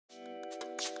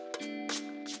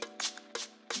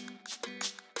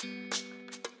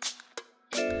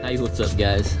Hey, what's up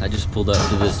guys? I just pulled up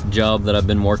to this job that I've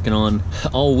been working on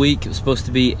all week. It was supposed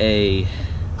to be a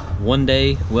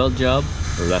one-day weld job,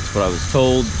 or that's what I was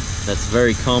told. That's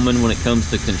very common when it comes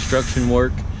to construction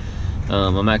work.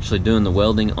 I'm actually doing the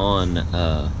welding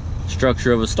on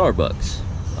structure of a Starbucks.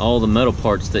 All the metal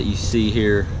parts that you see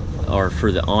here are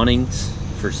for the awnings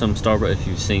for some Starbucks. If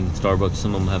you've seen Starbucks,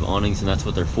 some of them have awnings and that's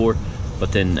what they're for.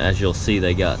 But then as you'll see,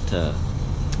 they got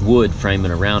wood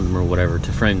framing around them or whatever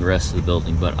to frame the rest of the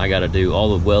building. But I gotta do,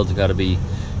 all the welds gotta be,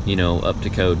 you know, up to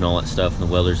code and all that stuff. And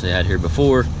the welders they had here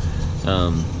before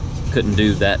couldn't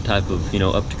do that type of, you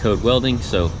know, up to code welding,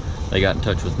 so they got in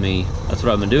touch with me. That's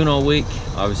what I've been doing all week.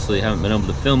 Obviously haven't been able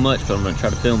to film much, but I'm gonna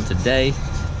try to film today,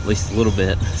 at least a little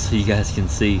bit, so you guys can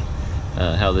see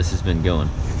how this has been going.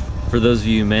 For those of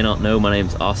you who may not know, my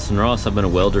name's Austin Ross. I've been a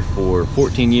welder for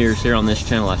 14 years. Here on this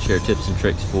channel I share tips and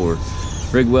tricks for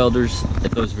rig welders.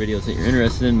 If those videos that you're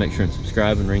interested in, make sure and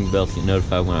subscribe and ring the bell to get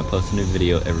notified when I post a new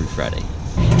video every Friday.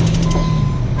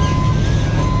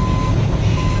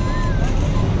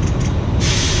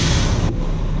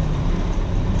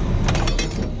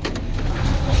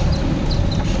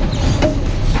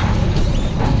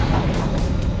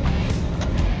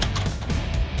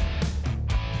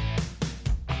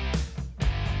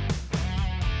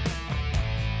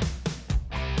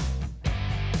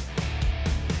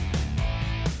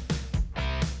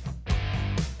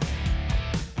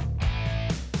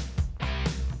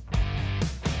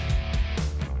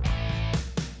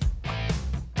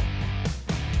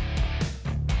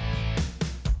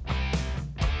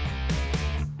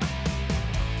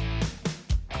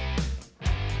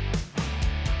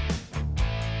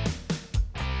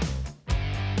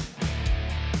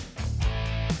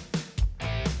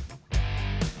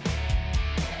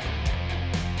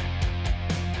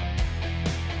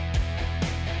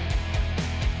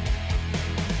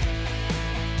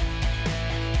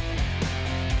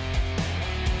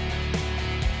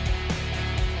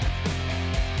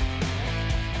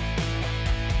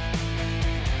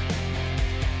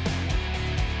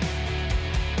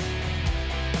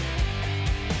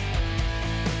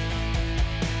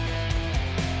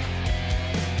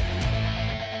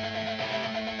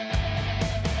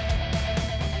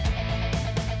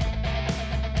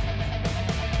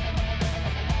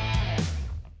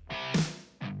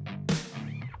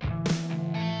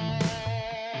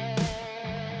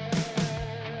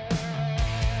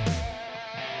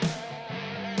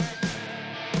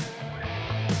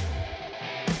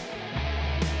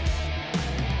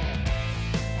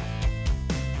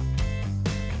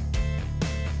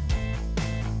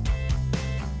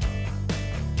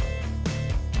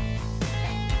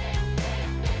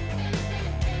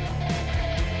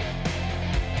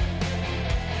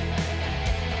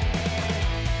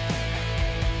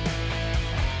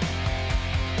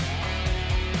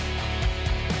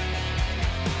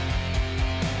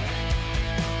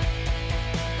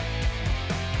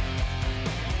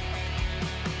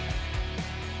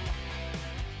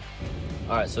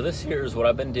 Alright, so this here is what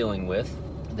I've been dealing with.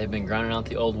 They've been grinding out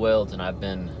the old welds and I've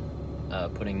been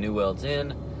putting new welds in.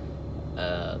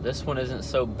 This one isn't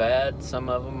so bad. Some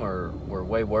of them were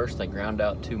way worse. They ground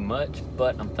out too much,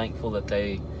 but I'm thankful that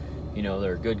they, you know,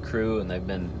 they're a good crew and they've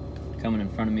been coming in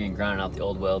front of me and grinding out the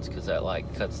old welds, because that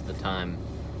like cuts the time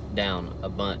down a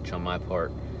bunch on my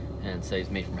part and saves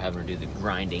me from having to do the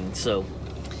grinding. So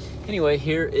anyway,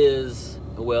 here is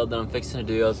a weld that I'm fixing to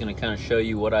do. I was going to kind of show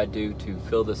you what I do to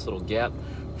fill this little gap.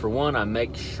 For one, I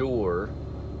make sure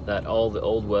that all the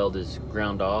old weld is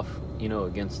ground off, you know,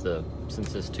 against the,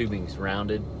 since this tubing's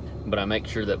rounded, but I make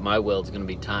sure that my weld's going to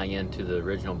be tying into the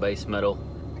original base metal.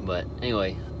 But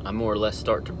anyway, I more or less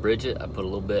start to bridge it. I put a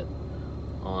little bit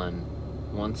on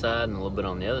one side and a little bit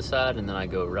on the other side, and then I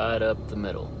go right up the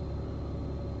middle.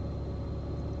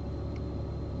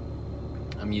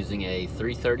 I'm using a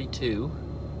 332.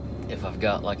 If I've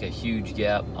got like a huge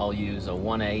gap, I'll use a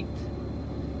 1/8.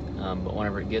 But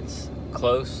whenever it gets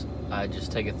close, I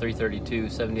just take a 332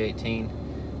 70/18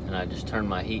 and I just turn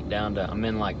my heat down to, I'm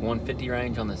in like 150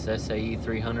 range on this SAE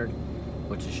 300,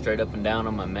 which is straight up and down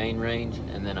on my main range,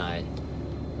 and then I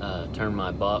turn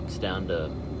my box down to,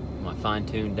 my fine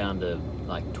tune down to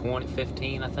like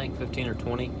 15 I think, 15 or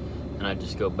 20, and I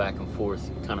just go back and forth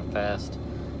kind of fast.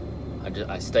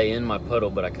 I stay in my puddle,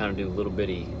 but I kind of do a little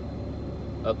bitty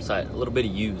upside, a little bitty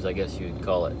U's, I guess you would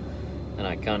call it, and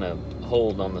I kind of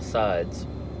hold on the sides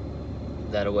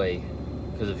that way,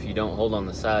 because if you don't hold on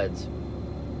the sides,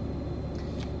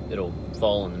 it'll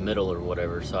fall in the middle or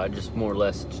whatever. So I just more or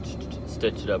less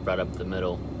stitch it up right up the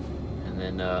middle, and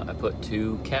then I put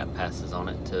 2 cap passes on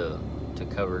it to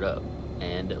cover it up,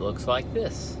 and it looks like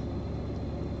this.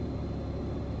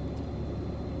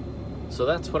 So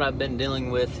that's what I've been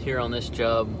dealing with here on this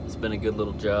job. It's been a good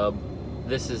little job.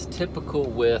 This is typical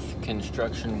with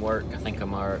construction work. I think I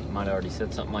might already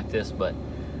said something like this, but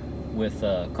with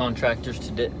contractors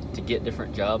to get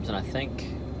different jobs, and I think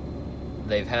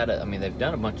they've they've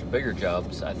done a bunch of bigger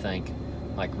jobs, I think,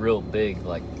 like real big,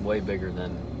 like way bigger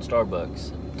than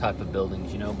Starbucks type of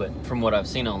buildings, you know, but from what I've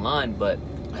seen online. But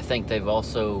I think they've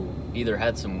also either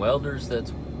had some welders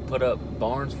that's put up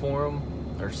barns for them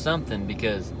or something,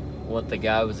 because what the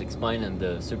guy was explaining,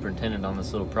 the superintendent on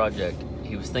this little project,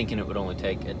 he was thinking it would only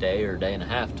take a day or a day and a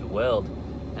half to weld.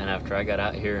 And after I got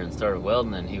out here and started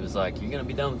welding, and he was like, "You're gonna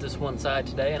be done with this one side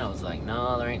today?" And I was like,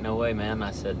 "No, there ain't no way, man."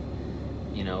 I said,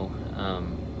 you know,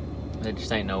 there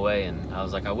just ain't no way. And I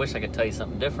was like, I wish I could tell you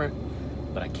something different,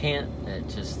 but I can't.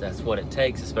 That's what it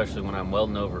takes, especially when I'm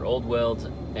welding over old welds,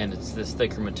 and it's this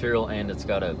thicker material, and it's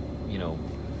got a, you know,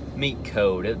 meet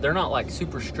code. They're not like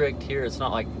super strict here. It's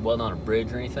not like welding on a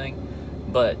bridge or anything,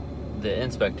 but the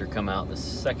inspector come out the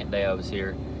second day I was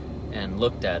here and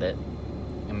looked at it.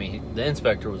 I mean, the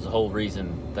inspector was the whole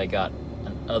reason they got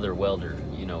another welder,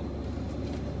 you know.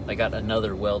 They got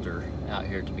another welder out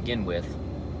here to begin with.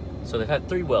 So they've had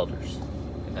 3 welders.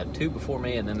 They've had 2 before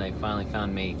me, and then they finally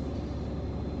found me.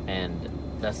 And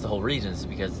that's the whole reason, is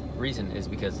because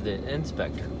of the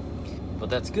inspector. But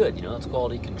that's good, you know, it's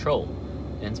quality control.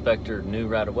 The inspector knew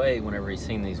right away whenever he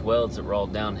seen these welds that were all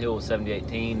downhill with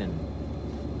 7018 and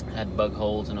had bug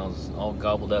holes and it was all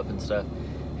gobbled up and stuff.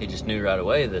 He just knew right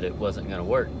away that it wasn't going to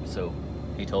work. So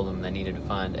he told them they needed to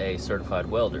find a certified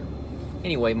welder.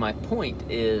 Anyway, my point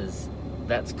is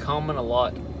that's common a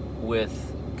lot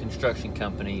with construction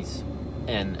companies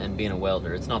and being a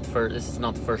welder. This is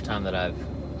not the first time that I've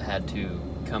had to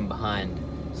come behind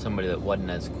somebody that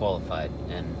wasn't as qualified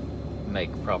and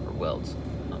make proper welds.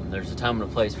 There's a time and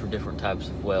a place for different types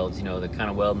of welds. You know, the kind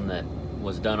of welding that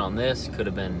was done on this could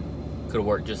have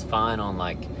worked just fine on,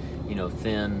 like, you know,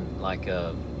 thin, like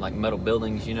metal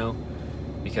buildings, you know,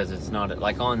 because it's not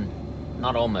like on,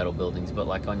 not all metal buildings, but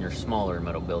like on your smaller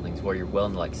metal buildings where you're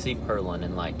welding like C-purlin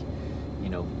and, like, you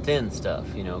know, thin stuff,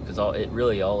 you know, because all it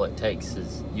takes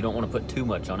is, you don't want to put too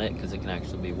much on it because it can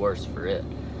actually be worse for it.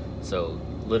 So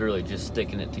literally just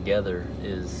sticking it together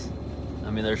is,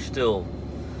 I mean, there's still,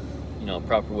 you know, a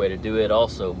proper way to do it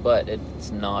also, but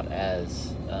it's not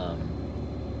as,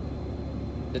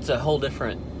 it's a whole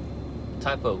different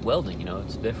type of welding, you know,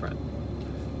 it's different.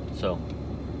 So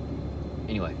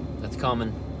anyway, that's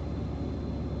common.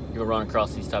 You'll run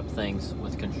across these type of things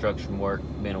with construction work,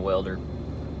 being a welder.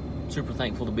 Super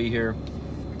thankful to be here.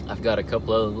 I've got a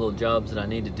couple other little jobs that I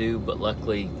need to do, but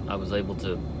luckily I was able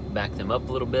to back them up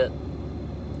a little bit.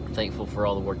 Thankful for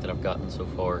all the work that I've gotten so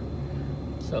far.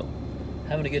 So,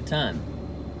 having a good time.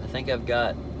 I think I've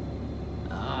got,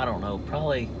 I don't know,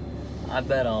 probably, I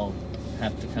bet I'll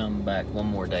have to come back one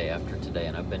more day after today,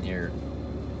 and I've been here,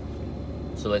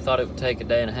 so they thought it would take a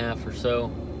day and a half or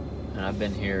so, and I've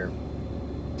been here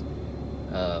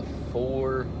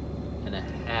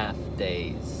 4.5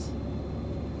 days.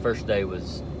 First day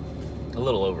was a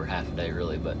little over half a day,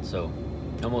 really, but so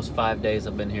almost 5 days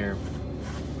I've been here.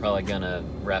 Probably gonna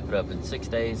wrap it up in 6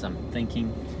 days, I'm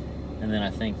thinking. And then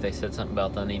I think they said something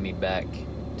about they need me back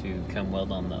to come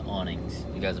weld on the awnings.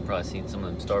 You guys have probably seen some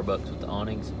of them Starbucks with the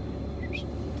awnings.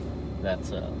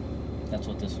 That's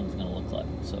what this one's gonna look like.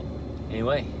 So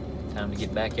anyway, time to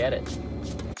get back at it.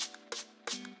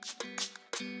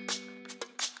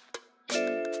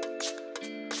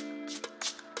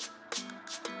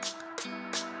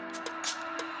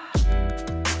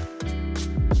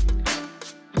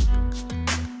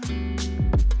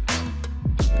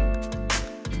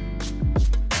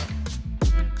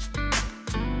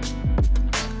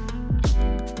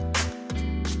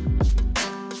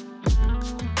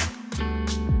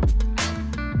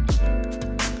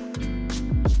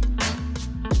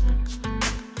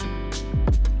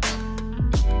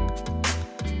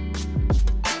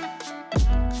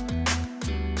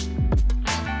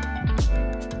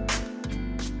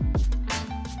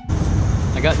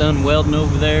 I got done welding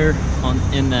over there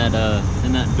in that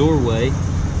doorway.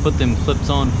 Put them clips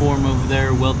on for them over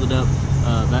there, welded up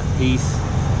that piece.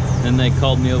 Then they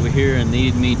called me over here and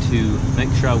needed me to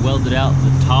make sure I welded out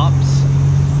the tops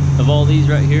of all these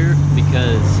right here,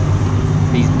 because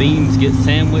these beams get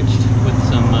sandwiched with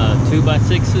some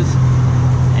 2x6s,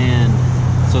 and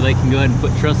so they can go ahead and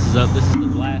put trusses up. This is the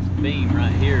last beam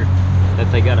right here that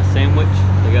they got to sandwich.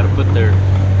 They got to put their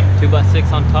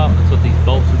 2x6 on top. That's what these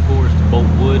bolts are for, is to bolt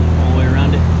wood all the way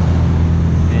around it.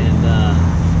 And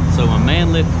so my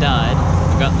man lift died.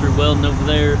 I got through welding over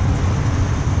there,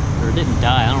 or it didn't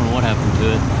die, I don't know what happened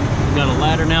to it. Got a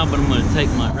ladder now, but I'm going to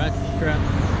take my ratchet strap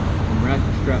and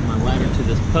ratchet strap my ladder to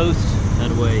this post.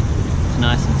 That way it's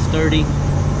nice and sturdy.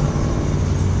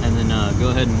 And then go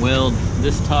ahead and weld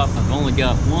this top. I've only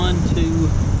got 1, 2,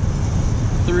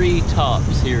 3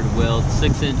 tops here to weld,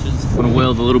 6 inches. I'm gonna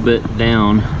weld a little bit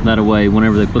down. That way,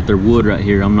 whenever they put their wood right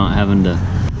here, I'm not having to,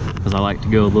 because I like to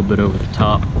go a little bit over the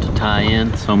top to tie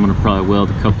in. So I'm gonna probably weld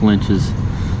a couple inches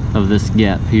of this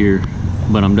gap here,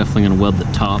 but I'm definitely gonna weld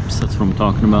the tops. That's what I'm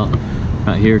talking about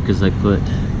right here, because they put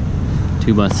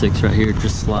 2x6 right here,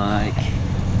 just like,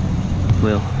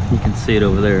 well, you can see it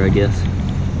over there, I guess,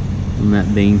 on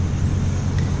that beam.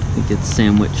 I think it's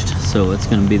sandwiched, so it's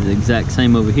going to be the exact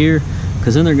same over here,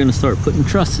 because then they're going to start putting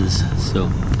trusses. So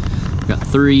I've got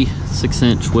 3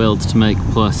 6-inch welds to make,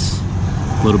 plus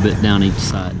a little bit down each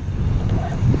side.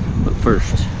 But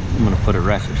first, I'm going to put a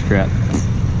ratchet strap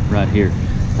right here.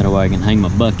 That way I can hang my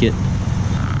bucket,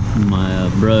 my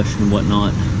brush and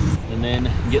whatnot, and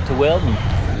then get to welding.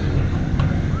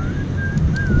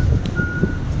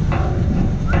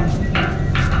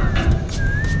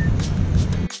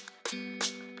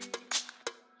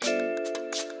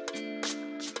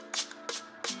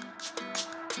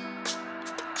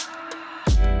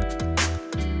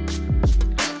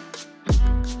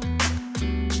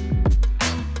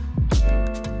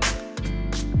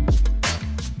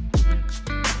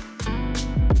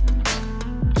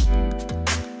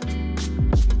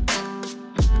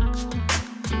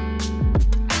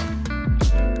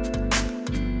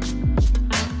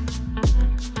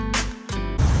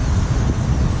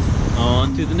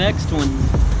 On to the next one.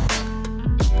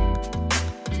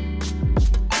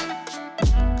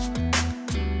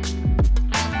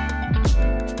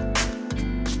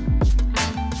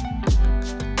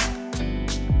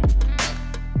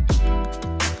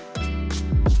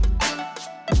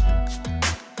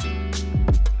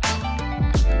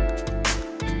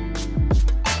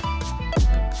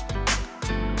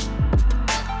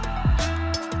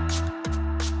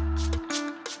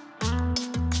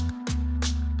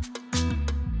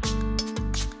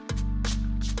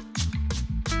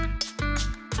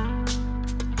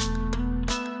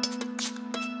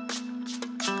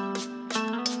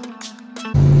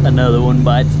 Another one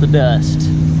bites the dust.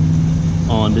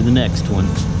 On to the next one.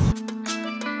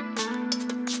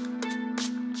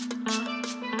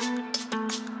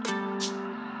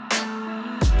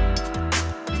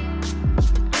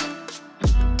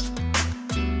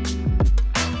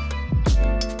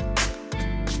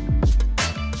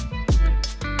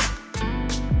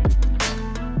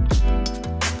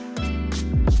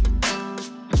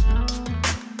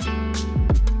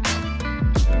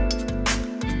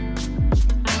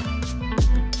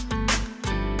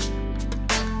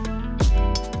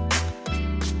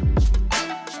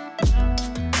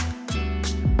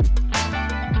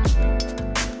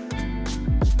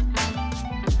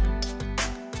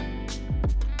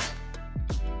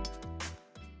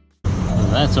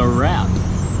 That's a wrap.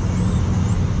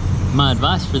 My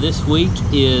advice for this week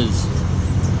is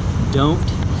don't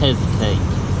hesitate,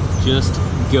 just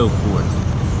go for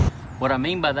it. What I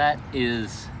mean by that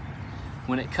is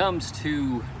when it comes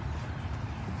to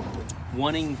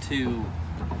wanting to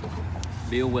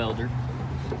be a welder,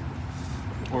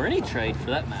 or any trade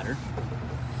for that matter,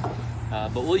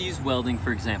 but we'll use welding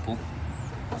for example,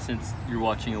 since you're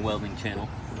watching a welding channel.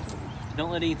 Don't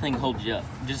let anything hold you up.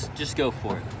 Just go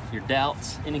for it. Your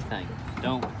doubts, anything.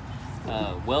 Don't.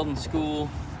 Welding school,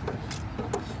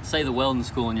 say the welding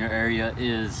school in your area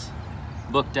is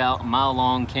booked out, a mile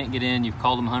long, can't get in, you've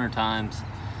called them 100 times.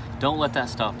 Don't let that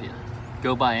stop you.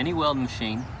 Go buy any welding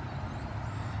machine.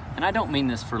 And I don't mean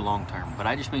this for long term, but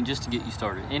I just mean just to get you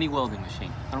started. Any welding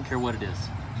machine, I don't care what it is.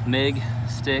 MIG,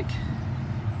 stick,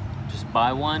 just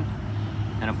buy one,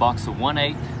 and a box of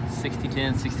 1/8,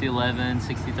 6010, 6011,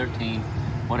 6013,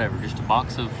 whatever, just a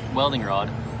box of welding rod,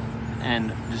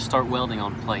 and just start welding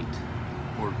on plate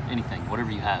or anything,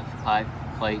 whatever you have, pipe,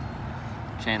 plate,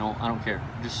 channel, I don't care.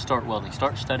 Just start welding,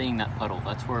 start studying that puddle.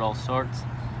 That's where it all starts,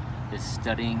 is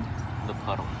studying the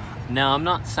puddle. Now, I'm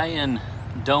not saying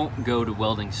don't go to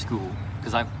welding school,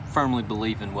 because I firmly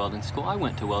believe in welding school. I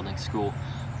went to welding school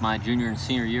my junior and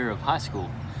senior year of high school.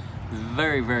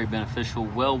 Very, very beneficial,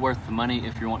 well worth the money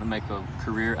if you're wanting to make a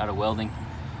career out of welding.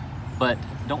 But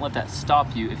don't let that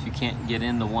stop you if you can't get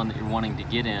in the one that you're wanting to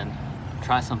get in.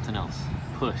 Try something else.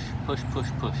 Push, push, push,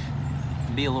 push.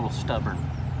 Be a little stubborn.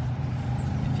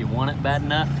 If you want it bad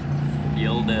enough,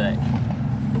 you'll do it.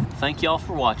 Thank y'all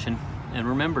for watching, and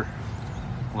remember,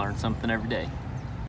 learn something every day.